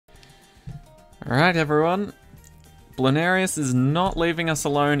Alright everyone, BLOONARIUS is not leaving us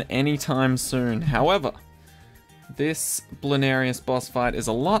alone anytime soon. However, this BLOONARIUS boss fight is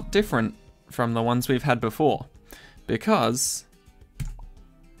a lot different from the ones we've had before. Because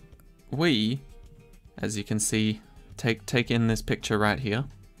we, as you can see, take in this picture right here,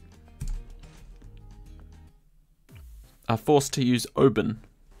 are forced to use Oben.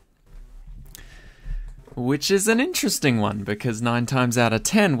 Which is an interesting one, because 9 times out of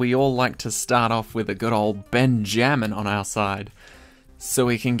 10 we all like to start off with a good old Benjamin on our side, so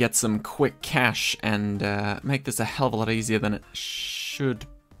we can get some quick cash and make this a hell of a lot easier than it should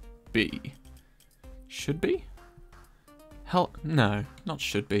be. Should be? No, not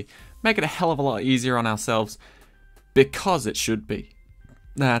should be. Make it a hell of a lot easier on ourselves, because it should be.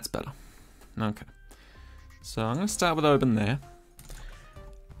 That's better. Okay. So I'm going to start with Oben there.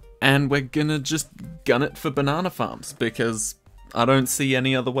 And we're gonna just gun it for banana farms, because I don't see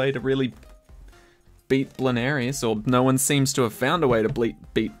any other way to really beat BLOONARIUS, or no one seems to have found a way to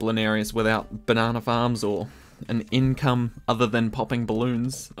beat BLOONARIUS without banana farms or an income other than popping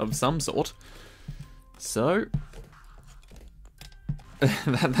balloons of some sort. So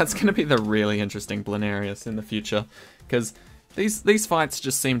that's gonna be the really interesting BLOONARIUS in the future, because these fights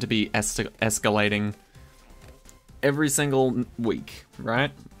just seem to be escalating every single week,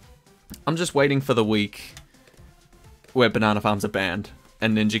 right? I'm just waiting for the week where banana farms are banned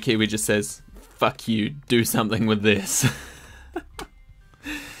and Ninja Kiwi just says, fuck you, do something with this.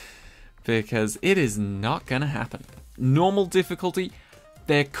 Because it is not gonna happen. Normal difficulty,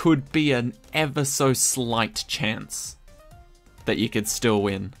 there could be an ever so slight chance that you could still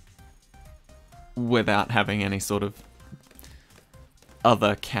win without having any sort of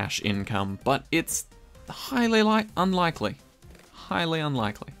other cash income, but it's highly unlikely. Highly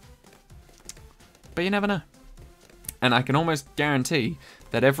unlikely. But you never know. And I can almost guarantee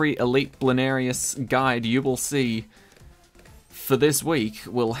that every Elite BLOONARIUS guide you will see for this week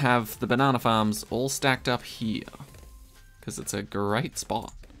will have the banana farms all stacked up here. Because it's a great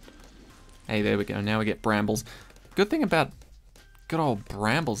spot. Hey, there we go. Now we get brambles. Good thing about good old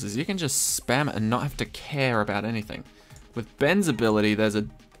brambles is you can just spam it and not have to care about anything. With Ben's ability, there's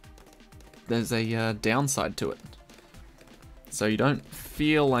a downside to it. So you don't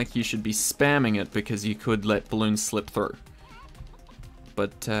feel like you should be spamming it because you could let balloons slip through.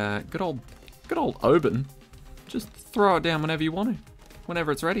 But good old Oben, just throw it down whenever you want to,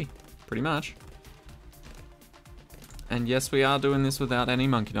 whenever it's ready, pretty much. And yes, we are doing this without any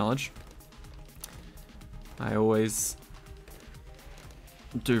monkey knowledge. I always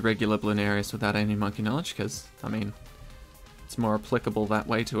do regular BLOONARIUS without any monkey knowledge because, I mean, it's more applicable that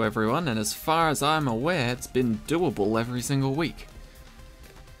way to everyone, and as far as I'm aware, it's been doable every single week.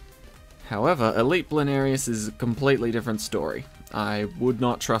 However, Elite BLOONARIUS is a completely different story. I would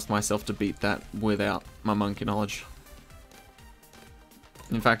not trust myself to beat that without my monkey knowledge.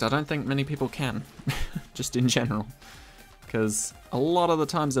 In fact, I don't think many people can, just in general. Because a lot of the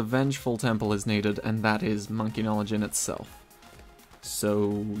times a vengeful temple is needed, and that is monkey knowledge in itself.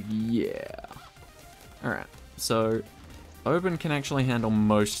 So, yeah. Alright, so Oben can actually handle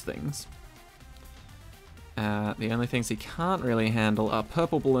most things. The only things he can't really handle are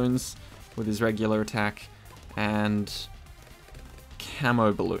purple balloons with his regular attack and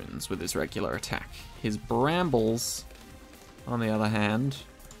camo balloons with his regular attack. His brambles, on the other hand,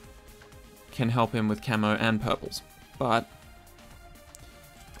 can help him with camo and purples. But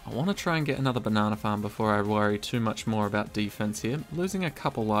I want to try and get another banana farm before I worry too much more about defense here. Losing a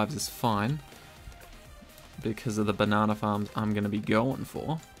couple lives is fine, because of the banana farms I'm going to be going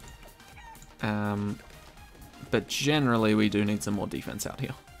for. But generally we do need some more defense out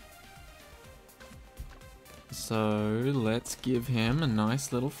here. So let's give him a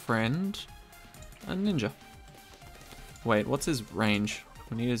nice little friend, a ninja. Wait, what's his range?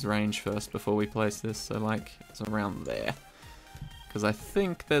 We need his range first before we place this, so like it's around there. Because I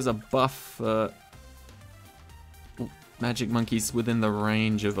think there's a buff for magic monkeys within the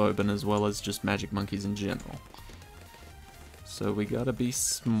range of Oben as well as just magic monkeys in general. So we gotta be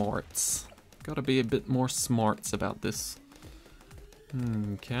smarts. Gotta be a bit more smarts about this.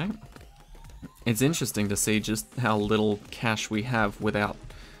 Okay. It's interesting to see just how little cash we have without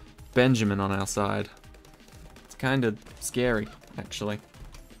Benjamin on our side. It's kind of scary, actually.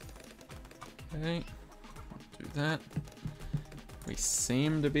 Okay, do that. We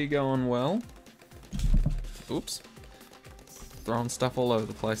seem to be going well. Oops. Throwing stuff all over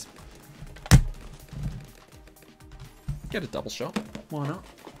the place. Get a double shot. Why not?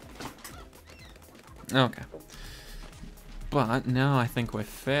 Okay. But now I think we're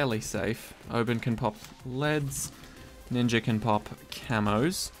fairly safe. Oben can pop leads. Ninja can pop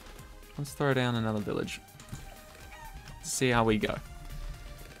camos. Let's throw down another village. See how we go.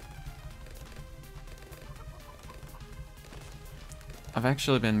 I've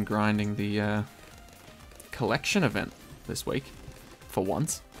actually been grinding the collection event this week, for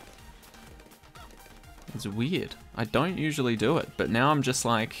once. It's weird. I don't usually do it, but now I'm just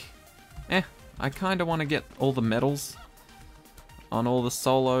like, I kind of want to get all the medals on all the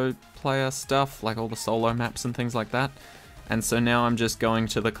solo player stuff, like all the solo maps and things like that. And so now I'm just going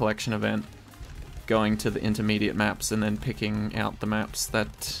to the collection event, going to the intermediate maps, and then picking out the maps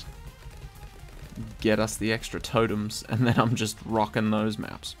that get us the extra totems, and then I'm just rocking those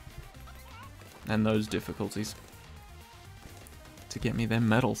maps and those difficulties to get me them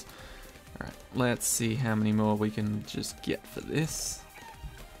medals. Alright, let's see how many more we can just get for this.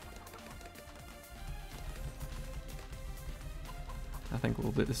 I think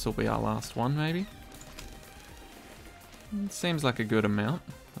this will be our last one, maybe. It seems like a good amount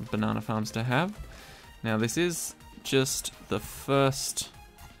of banana farms to have. Now this is just the first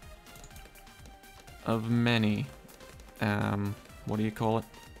of many, what do you call it?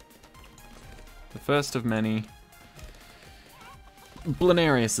 The first of many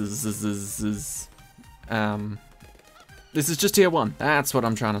BLOONARIUS's. This is just tier 1, that's what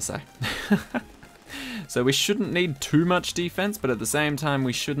I'm trying to say. So we shouldn't need too much defense, but at the same time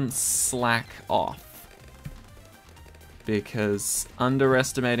we shouldn't slack off. Because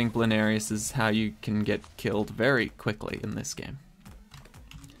underestimating BLOONARIUS is how you can get killed very quickly in this game.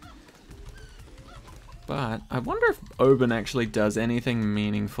 But I wonder if Oban actually does anything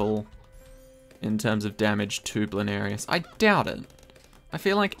meaningful in terms of damage to BLOONARIUS. I doubt it. I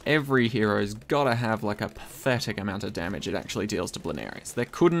feel like every hero's gotta have like a pathetic amount of damage it actually deals to BLOONARIUS. There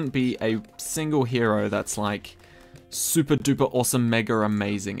couldn't be a single hero that's like super duper awesome, mega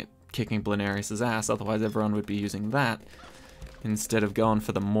amazing at kicking BLOONARIUS's ass, otherwise everyone would be using that instead of going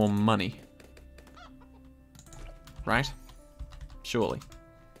for the more money. Right? Surely.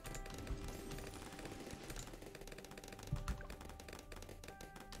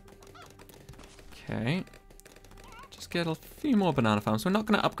 Okay. Just get a few more banana farms. We're not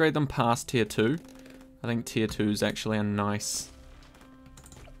going to upgrade them past tier 2. I think tier 2 is actually a nice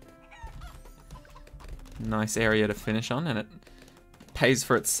area to finish on, and it pays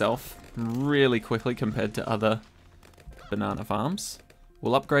for itself really quickly compared to other banana farms.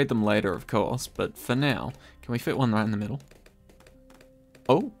 We'll upgrade them later, of course, but for now, can we fit one right in the middle?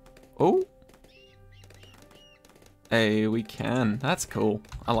 Oh, oh. Hey, we can. That's cool.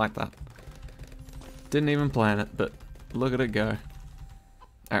 I like that. Didn't even plan it, but look at it go.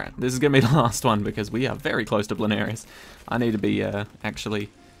 Alright, this is going to be the last one because we are very close to BLOONARIUS. I need to be actually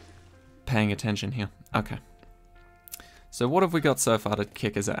paying attention here. Okay. So what have we got so far to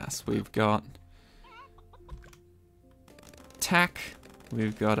kick his ass? We've got Tack,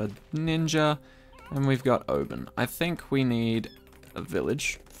 we've got a ninja, and we've got Oban. I think we need a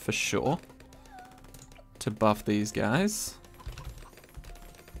village, for sure, to buff these guys.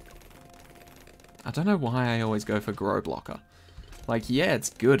 I don't know why I always go for Grow Blocker. Like, yeah, it's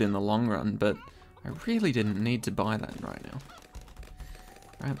good in the long run, but I really didn't need to buy that right now.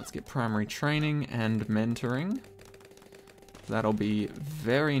 Alright, let's get primary training and mentoring. That'll be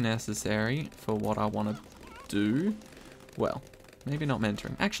very necessary for what I want to do. Well, maybe not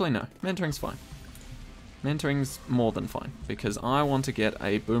mentoring. Actually, no. Mentoring's fine. Mentoring's more than fine, because I want to get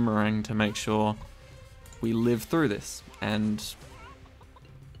a boomerang to make sure we live through this, and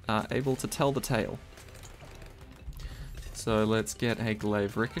are able to tell the tale. So let's get a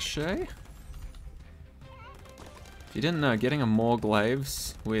glaive ricochet. If you didn't know, getting a more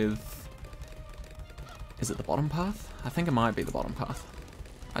glaives with... Is it the bottom path? I think it might be the bottom path.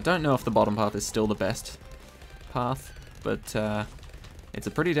 I don't know if the bottom path is still the best path, but it's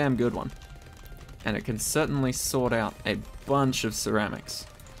a pretty damn good one. And it can certainly sort out a bunch of ceramics,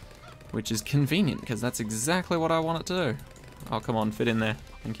 which is convenient, because that's exactly what I want it to do. Oh, come on, fit in there.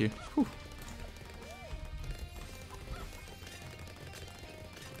 Thank you. Whew.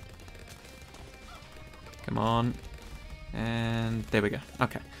 Come on. And there we go.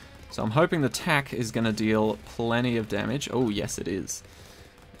 Okay. So I'm hoping the tack is going to deal plenty of damage. Oh, yes it is.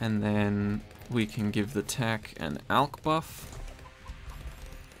 And then we can give the tack an alk buff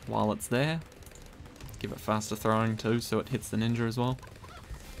while it's there. Give it faster throwing too, so it hits the ninja as well.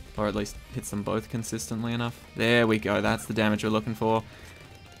 Or at least hits them both consistently enough. There we go, that's the damage we're looking for.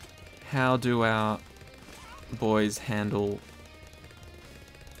 How do our boys handle...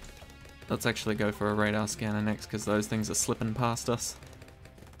 Let's actually go for a radar scanner next, because those things are slipping past us.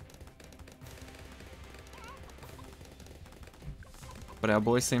 But our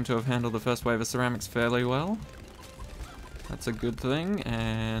boys seem to have handled the first wave of ceramics fairly well. That's a good thing,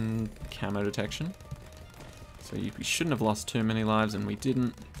 and camo detection. So we shouldn't have lost too many lives, and we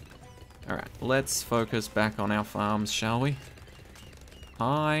didn't. Alright, let's focus back on our farms, shall we?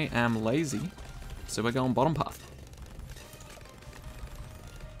 I am lazy, so we're going bottom path.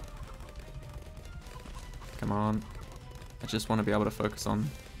 Come on. I just want to be able to focus on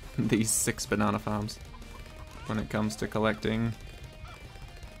these 6 banana farms when it comes to collecting.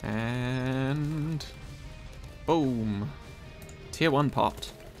 And boom. Tier 1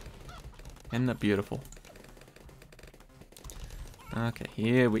 popped. Isn't that beautiful? Okay,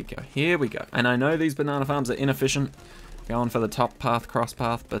 here we go, here we go. And I know these banana farms are inefficient, going for the top path, cross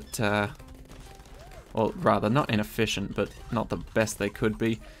path, but, well, rather, not inefficient, but not the best they could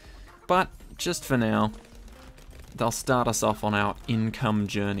be. But, just for now, they'll start us off on our income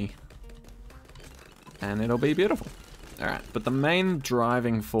journey. And it'll be beautiful. Alright, but the main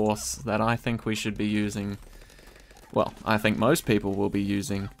driving force that I think we should be using, well, I think most people will be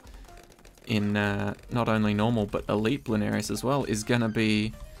using in not only normal but elite BLOONARIUS as well, is gonna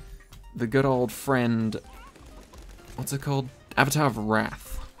be the good old friend, what's it called? Avatar of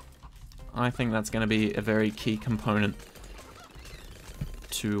Wrath. I think that's gonna be a very key component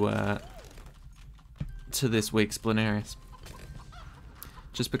to this week's BLOONARIUS.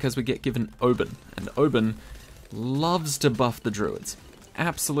 Just because we get given Oban, and Oban loves to buff the druids.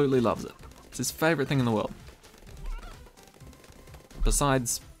 Absolutely loves it. It's his favorite thing in the world.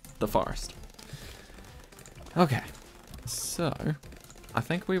 Besides the forest. Okay, so I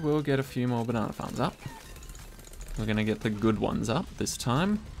think we will get a few more banana farms up. We're gonna get the good ones up this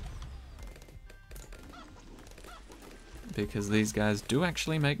time, because these guys do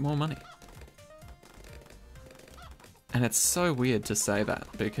actually make more money. And it's so weird to say that,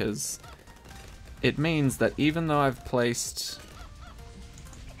 because it means that even though I've placed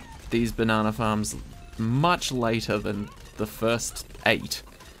these banana farms much later than the first 8,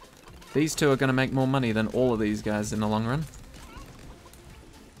 these 2 are going to make more money than all of these guys in the long run.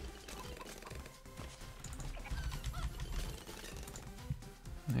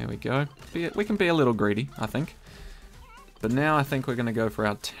 There we go. We can be a little greedy, I think. But now I think we're going to go for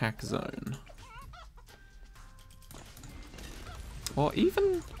our tack zone. Or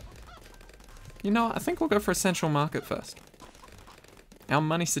even, you know, I think we'll go for a central market first. Our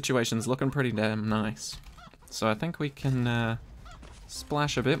money situation's looking pretty damn nice. So I think we can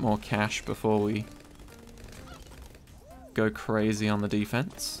splash a bit more cash before we go crazy on the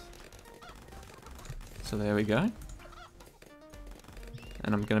defense. So there we go.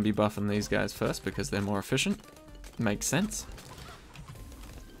 And I'm going to be buffing these guys first because they're more efficient. Makes sense.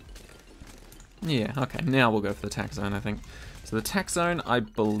 Yeah, okay, now we'll go for the tack zone, I think. So the tack zone, I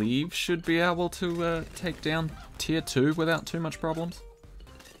believe, should be able to take down tier 2 without too much problems.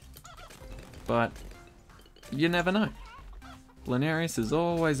 But you never know. BLOONARIUS is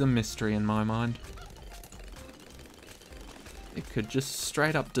always a mystery in my mind. It could just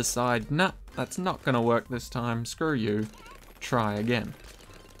straight up decide, nah, that's not going to work this time, screw you, try again.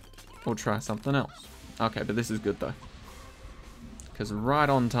 Or try something else. Okay, but this is good though. Because right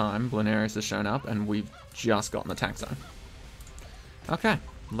on time, BLOONARIUS has shown up and we've just gotten the tack zone. Okay,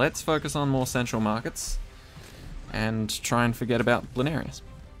 let's focus on more central markets and try and forget about BLOONARIUS.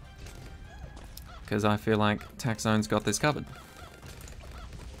 Because I feel like tack zone's got this covered.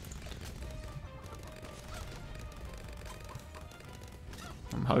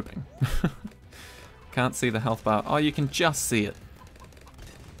 I'm hoping. Can't see the health bar. Oh, you can just see it.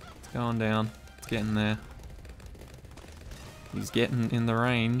 It's going down. It's getting there. He's getting in the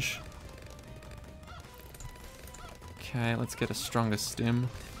range. Okay, let's get a stronger stim.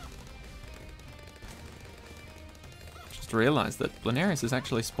 Just realised that BLOONARIUS is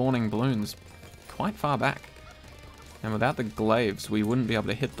actually spawning balloons quite far back. And without the glaives, we wouldn't be able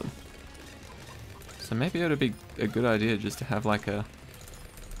to hit them. So maybe it would be a good idea just to have like a...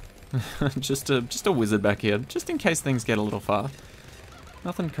 just a wizard back here, just in case things get a little far.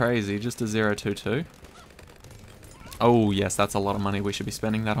 Nothing crazy, just a 022. Oh yes, that's a lot of money. We should be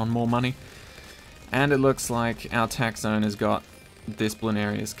spending that on more money. And it looks like our tack zone has got this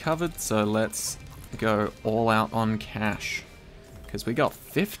BLOONARIUS covered, so let's go all out on cash. Because we got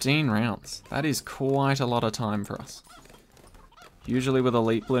 15 rounds. That is quite a lot of time for us. Usually with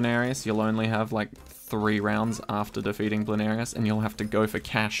Elite BLOONARIUS, you'll only have like 3 rounds after defeating BLOONARIUS, and you'll have to go for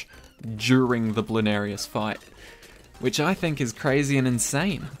cash during the BLOONARIUS fight. Which I think is crazy and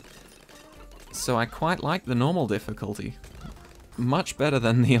insane. So I quite like the normal difficulty. Much better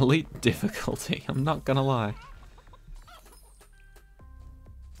than the Elite difficulty, I'm not gonna lie.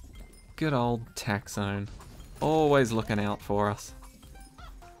 Good old tack zone. Always looking out for us.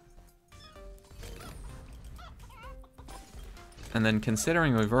 And then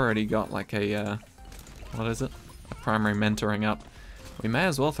considering we've already got like a, what is it? A primary mentoring up, we may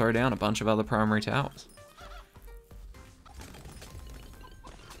as well throw down a bunch of other primary towers.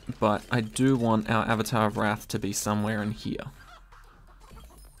 But I do want our Avatar of Wrath to be somewhere in here.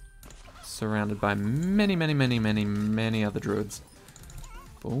 Surrounded by many, many, many, many, many other druids.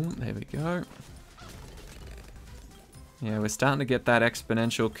 Boom, there we go. Yeah, we're starting to get that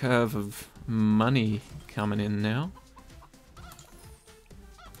exponential curve of money coming in now.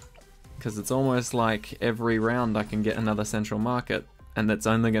 Because it's almost like every round I can get another central market, and that's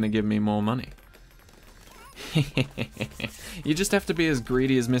only going to give me more money. You just have to be as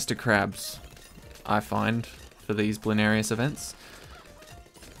greedy as Mr. Krabs, I find, for these Bloonarius events.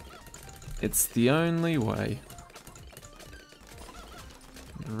 It's the only way.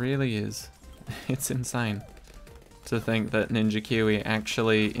 It really is. It's insane to think that Ninja Kiwi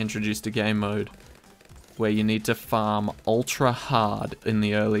actually introduced a game mode where you need to farm ultra hard in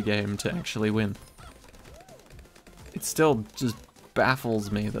the early game to actually win. It still just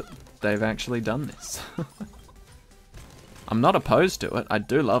baffles me that they've actually done this. I'm not opposed to it, I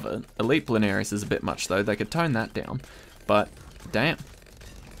do love it. Elite Bloonarius is a bit much though, they could tone that down, but damn.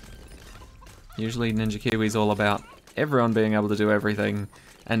 Usually Ninja Kiwi's all about everyone being able to do everything,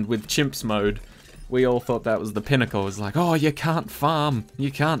 and with Chimps mode, we all thought that was the pinnacle. It was like, oh, you can't farm, you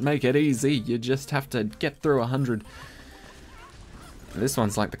can't make it easy, you just have to get through 100. This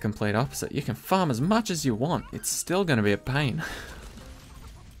one's like the complete opposite. You can farm as much as you want, it's still going to be a pain.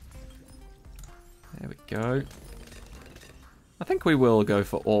 There we go. I think we will go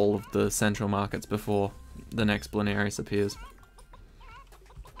for all of the central markets before the next Bloonarius appears.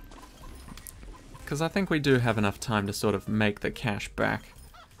 Because I think we do have enough time to sort of make the cash back.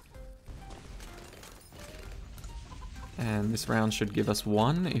 And this round should give us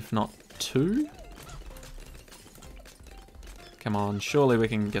 1, if not 2. Come on, surely we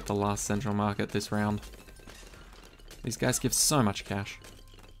can get the last central market this round. These guys give so much cash.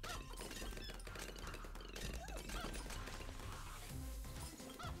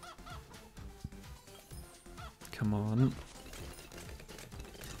 Come on.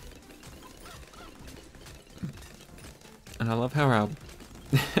 And I love how our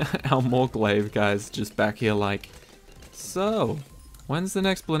Morglaive guys just back here like, so, when's the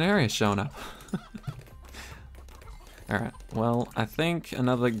next Bloonarius showing up? Alright, well, I think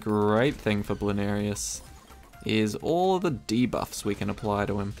another great thing for Bloonarius is all of the debuffs we can apply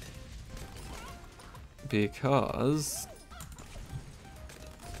to him. Because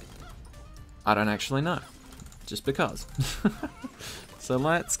I don't actually know. Just because. So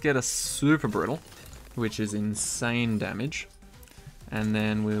let's get a Super Brittle, which is insane damage. And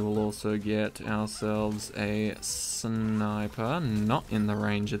then we will also get ourselves a Sniper, not in the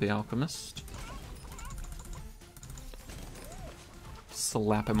range of the Alchemist.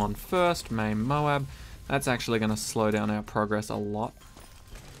 Slap him on first, main Moab. That's actually going to slow down our progress a lot.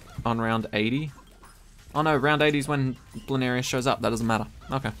 On round 80. Oh no, round 80 is when Bloonarius shows up, that doesn't matter.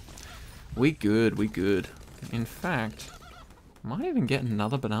 Okay. We good, we good. In fact, might even get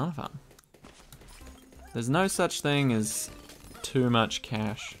another banana farm. There's no such thing as too much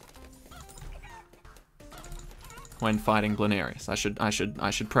cash when fighting Bloonarius. I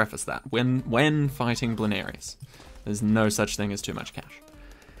should preface that. When fighting Bloonarius, there's no such thing as too much cash.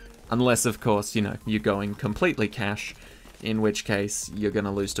 Unless, of course, you know, you're going completely cash, in which case you're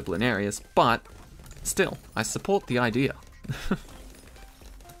gonna lose to Bloonarius, but still, I support the idea.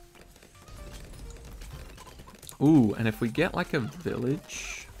 Ooh, and if we get like a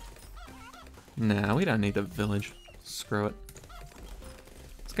village... Nah, we don't need a village. Screw it.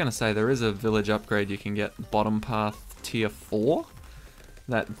 I was gonna say, there is a village upgrade you can get, bottom path tier 4,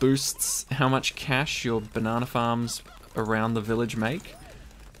 that boosts how much cash your banana farms around the village make,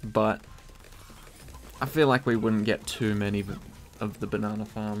 but I feel like we wouldn't get too many of the banana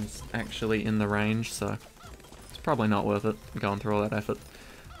farms actually in the range, so it's probably not worth it going through all that effort.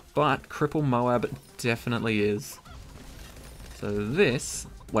 But Cripple Moab definitely is. So this...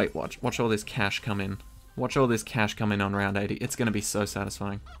 Wait, watch all this cash come in. Watch all this cash come in on round 80. It's going to be so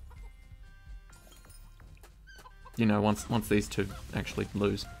satisfying. You know, once these two actually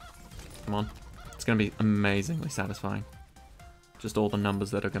lose. Come on. It's going to be amazingly satisfying. Just all the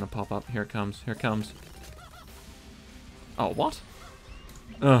numbers that are going to pop up. Here it comes. Here it comes. Oh, what?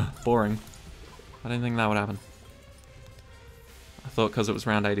 Ugh, boring. I didn't think that would happen. I thought because it was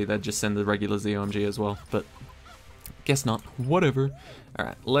round 80 they'd just send the regular ZOMG as well, but guess not. Whatever.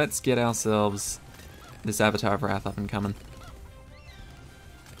 Alright, let's get ourselves this Avatar of Wrath up and coming.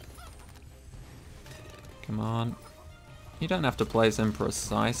 Come on. You don't have to place him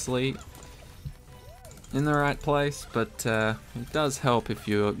precisely in the right place, but it does help if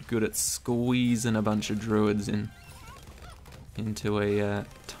you're good at squeezing a bunch of druids into a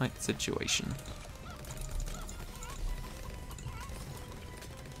tight situation.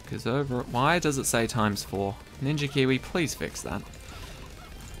 Because why does it say ×4? Ninja Kiwi, please fix that.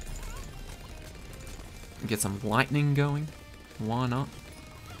 Get some lightning going. Why not?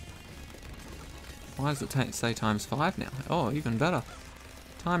 Why does it say ×5 now? Oh, even better.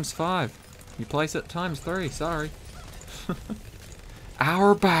 ×5. You place it ×3, sorry.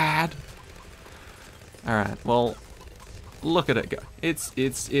 Our bad. Alright, well, look at it go.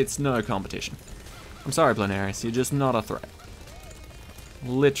 It's no competition. I'm sorry, BLOONARIUS, you're just not a threat.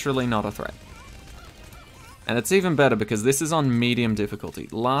 Literally not a threat. And it's even better because this is on medium difficulty.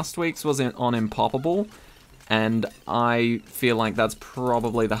 Last week's was on impoppable, and I feel like that's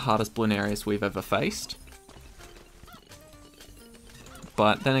probably the hardest BLOONARIUS we've ever faced.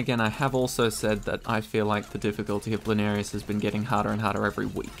 But then again, I have also said that I feel like the difficulty of BLOONARIUS has been getting harder and harder every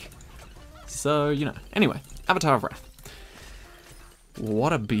week. So, you know. Anyway, Avatar of Wrath.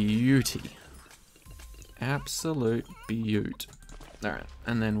 What a beauty. Absolute beaut. Alright,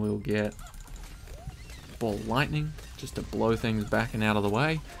 and then we'll get Ball Lightning, just to blow things back and out of the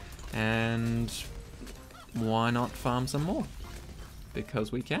way. And why not farm some more?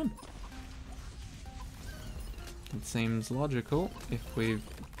 Because we can. It seems logical if we've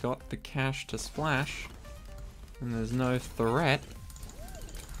got the cash to splash and there's no threat.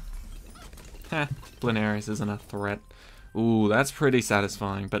 Heh, BLOONARIUS isn't a threat. Ooh, that's pretty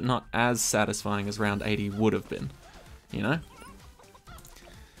satisfying, but not as satisfying as round 80 would have been, you know?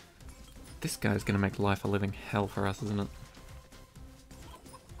 This guy's gonna make life a living hell for us, isn't it?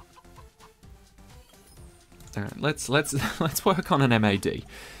 Alright, let's work on an MAD.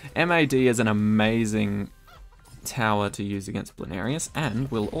 MAD is an amazing tower to use against BLOONARIUS, and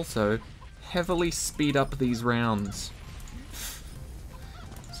will also heavily speed up these rounds.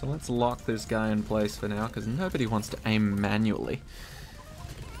 So let's lock this guy in place for now, because nobody wants to aim manually.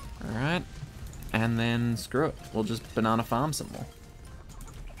 Alright, and then screw it, we'll just banana farm some more.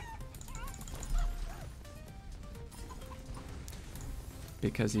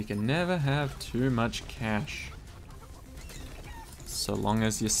 Because you can never have too much cash. So long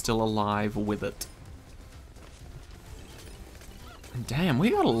as you're still alive with it. Damn, we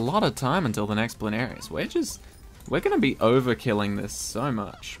got a lot of time until the next BLOONARIUS. We're gonna be overkilling this so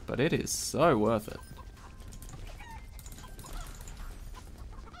much, but it is so worth it.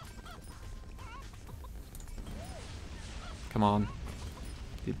 Come on.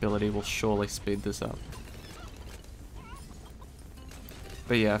 The ability will surely speed this up.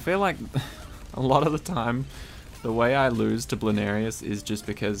 But yeah, I feel like a lot of the time, the way I lose to BLOONARIUS is just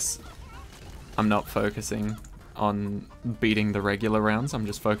because I'm not focusing on beating the regular rounds, I'm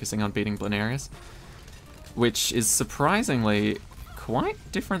just focusing on beating BLOONARIUS. Which is surprisingly quite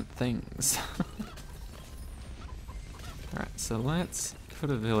different things. Alright, so let's put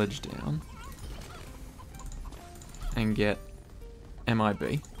a village down. And get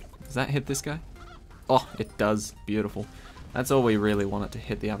MIB. Does that hit this guy? Oh, it does. Beautiful. That's all we really want it to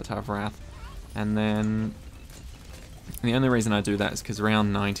hit, the Avatar of Wrath. And then the only reason I do that is because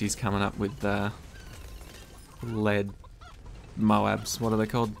round 90's coming up with lead Moabs. What are they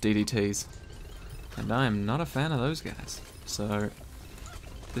called? DDTs. And I am not a fan of those guys. So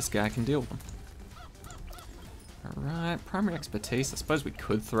this guy can deal with them. Alright, primary expertise I suppose we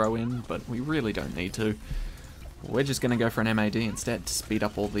could throw in, but we really don't need to. We're just going to go for an MAD instead to speed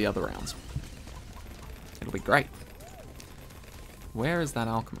up all the other rounds. It'll be great. Where is that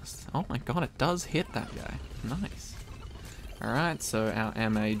alchemist? Oh my god, it does hit that guy. Nice. Alright, so our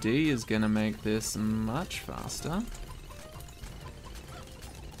MAD is going to make this much faster.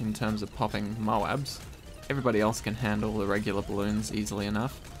 In terms of popping Moabs. Everybody else can handle the regular balloons easily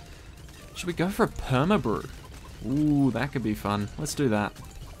enough. Should we go for a perma-brew? Ooh, that could be fun. Let's do that.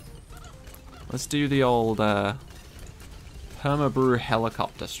 Let's do the old perma-brew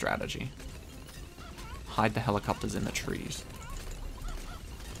helicopter strategy. Hide the helicopters in the trees.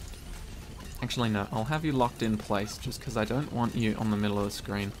 Actually, no, I'll have you locked in place just because I don't want you on the middle of the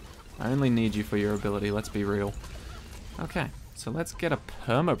screen. I only need you for your ability, let's be real. Okay, so let's get a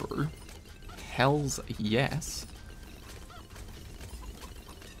perma-brew. Hells yes.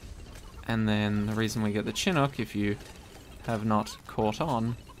 And then the reason we get the Chinook, if you have not caught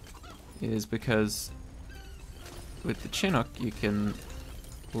on, is because with the Chinook you can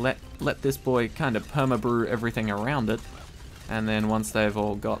let this boy kind of perma-brew everything around it. And then once they've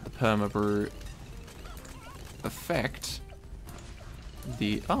all got the perma-brew effect,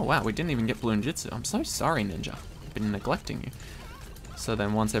 oh wow, we didn't even get Bloon Jitsu. I'm so sorry, Ninja. I've been neglecting you. So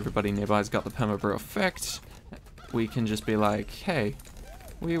then once everybody nearby's got the perma-brew effect, we can just be like, hey,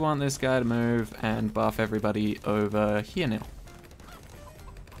 we want this guy to move and buff everybody over here now.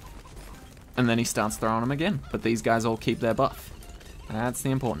 And then he starts throwing them again, but these guys all keep their buff. That's the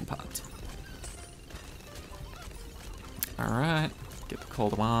important part. Alright, get the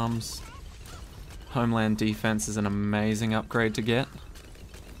call to arms. Homeland defense is an amazing upgrade to get.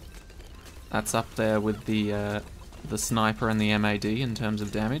 That's up there with the sniper and the MAD in terms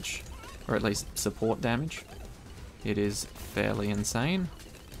of damage, or at least support damage. It is fairly insane.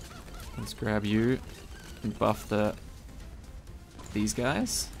 Let's grab you and buff these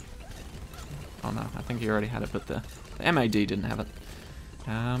guys. Oh no, I think you already had it, but the MAD didn't have it.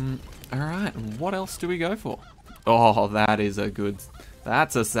 Alright, what else do we go for? Oh,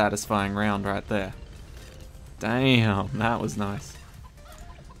 that's a satisfying round right there. Damn, that was nice.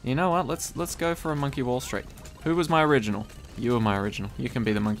 You know what, let's go for a Monkey Wall Street. Who was my original? You were my original. You can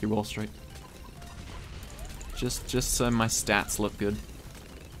be the Monkey Wall Street. Just so my stats look good.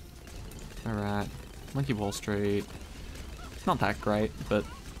 Alright, Monkey Wall Street. It's not that great, but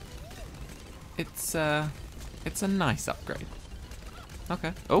it's a nice upgrade.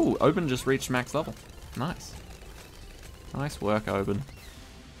 Okay. Oh, Oben just reached max level. Nice. Nice work, Oben.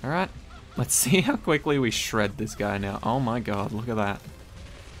 Alright, let's see how quickly we shred this guy now. Oh my god, look at that.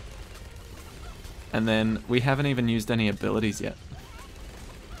 And then we haven't even used any abilities yet.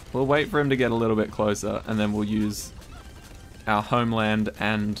 We'll wait for him to get a little bit closer, and then we'll use our Homeland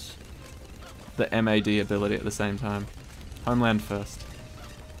and the MAD ability at the same time. Homeland first.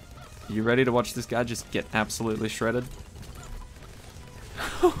 You ready to watch this guy just get absolutely shredded?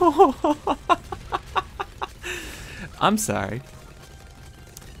 I'm sorry.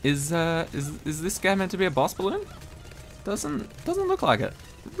 Is this guy meant to be a boss balloon? Doesn't look like it.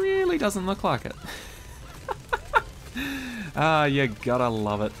 Really doesn't look like it. Ah, you gotta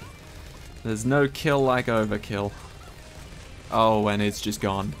love it. There's no kill like overkill. Oh, and it's just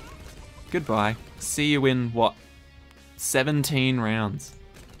gone. Goodbye. See you in, what, 17 rounds.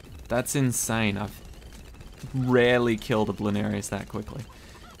 That's insane. I've rarely killed a BLOONARIUS that quickly.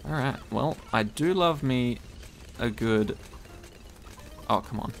 Alright, well, I do love me a good... Oh,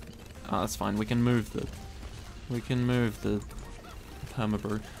 come on. Oh, that's fine. We can move the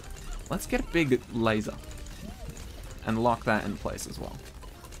perma-brew. Let's get a big laser and lock that in place as well.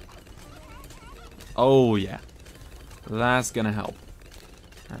 Oh yeah, that's gonna help.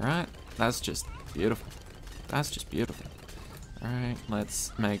 Alright, that's just beautiful. That's just beautiful. Alright,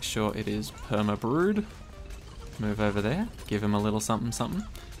 let's make sure it is perma-brewed. Move over there, give him a little something something.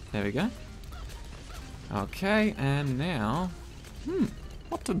 There we go. Okay, and now,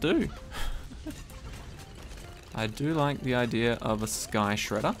 what to do? I do like the idea of a Sky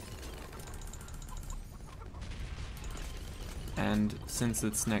Shredder. And since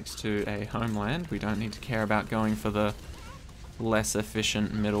it's next to a Homeland, we don't need to care about going for the less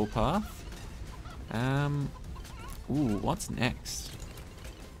efficient middle path. Ooh, what's next?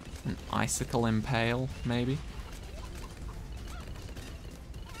 An Icicle Impale, maybe?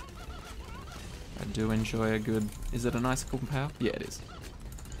 I do enjoy a good... Is it an Icicle Impale? Yeah, it is.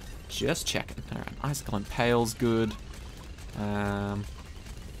 Just checking. Alright, Icicle Impale's good. I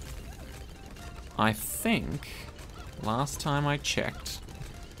think... Last time I checked,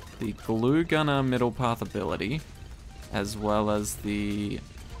 the Glue Gunner middle path ability, as well as the...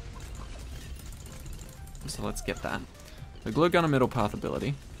 So let's get that. The Glue Gunner middle path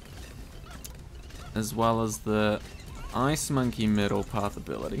ability, as well as the Ice Monkey middle path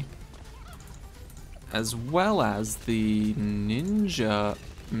ability, as well as the Ninja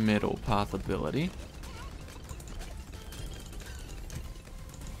middle path ability,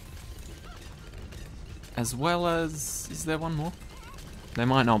 as well as... Is there one more? There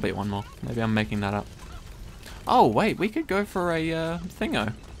might not be one more. Maybe I'm making that up. Oh, wait, we could go for a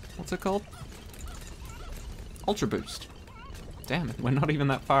thingo. What's it called? Ultra Boost. Damn it, we're not even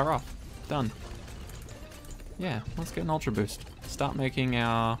that far off. Done. Yeah, let's get an Ultra Boost. Start making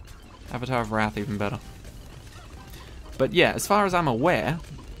our Avatar of Wrath even better. But yeah, as far as I'm aware,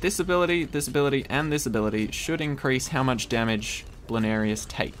 this ability, and this ability should increase how much damage BLOONARIUS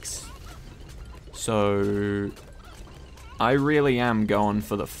takes. So, I really am going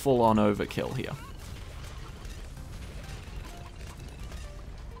for the full-on overkill here.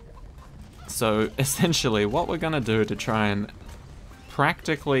 So, essentially, what we're going to do to try and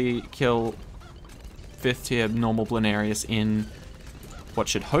practically kill 5th tier normal BLOONARIUS in what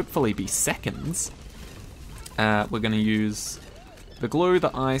should hopefully be seconds, we're going to use the Glue,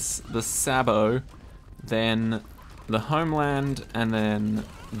 the Ice, the Sabo, then the Homeland, and then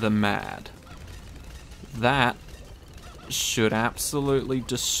the Mad. That should absolutely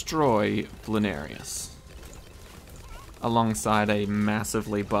destroy BLOONARIUS, alongside a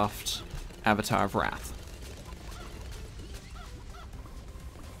massively buffed Avatar of Wrath.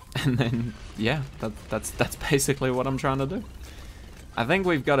 And then, yeah, that's basically what I'm trying to do. I think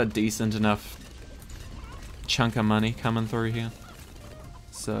we've got a decent enough chunk of money coming through here.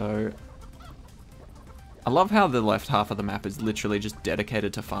 So, I love how the left half of the map is literally just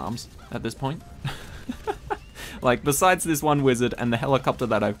dedicated to farms at this point. Like, besides this one wizard and the helicopter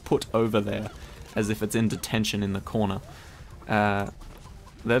that I've put over there, as if it's in detention in the corner,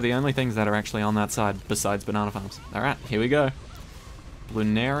 they're the only things that are actually on that side besides banana farms. Alright, here we go.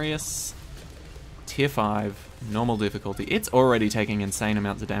 BLOONARIUS, tier 5, normal difficulty. It's already taking insane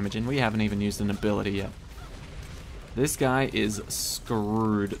amounts of damage and we haven't even used an ability yet. This guy is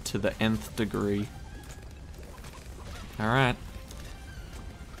screwed to the nth degree. Alright.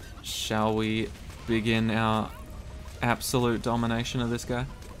 Shall we begin our absolute domination of this guy?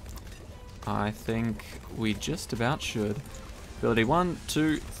 I think we just about should. Ability 1,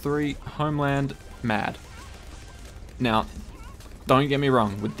 2, 3, Homeland, Mad. Now, don't get me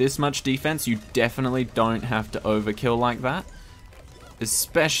wrong, with this much defense, you definitely don't have to overkill like that.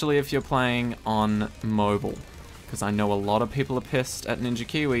 Especially if you're playing on mobile. Because I know a lot of people are pissed at Ninja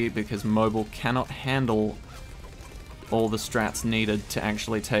Kiwi because mobile cannot handle all the strats needed to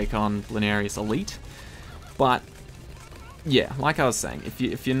actually take on BLOONARIUS Elite. But, yeah, like I was saying,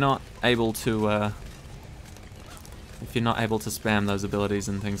 if you're not able to spam those abilities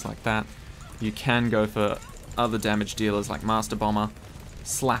and things like that, you can go for other damage dealers like Master Bomber,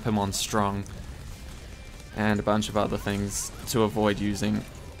 slap him on strong, and a bunch of other things to avoid using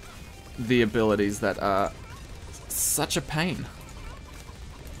the abilities that are such a pain.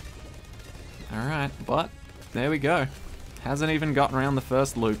 Alright, but there we go. Hasn't even gotten around the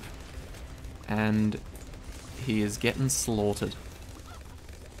first loop, and he is getting slaughtered.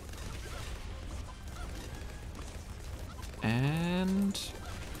 And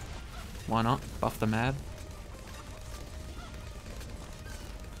why not buff the Mad?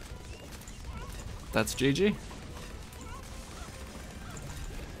 That's GG.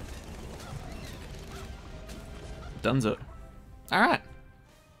 Dunzo. Alright.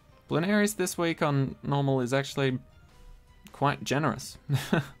 BLOONARIUS this week on normal is actually quite generous.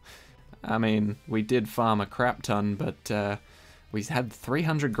 I mean, we did farm a crap ton, but we had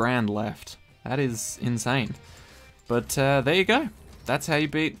 300 grand left. That is insane. But there you go. That's how you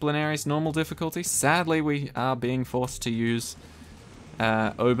beat BLOONARIUS normal difficulty. Sadly, we are being forced to use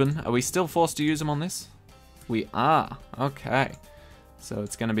Oban. Are we still forced to use him on this? We are. Okay. So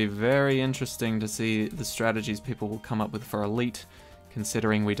it's going to be very interesting to see the strategies people will come up with for Elite,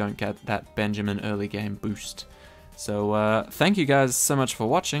 considering we don't get that Benjamin early game boost. So thank you guys so much for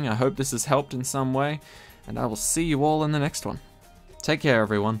watching. I hope this has helped in some way, and I will see you all in the next one. Take care,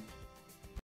 everyone.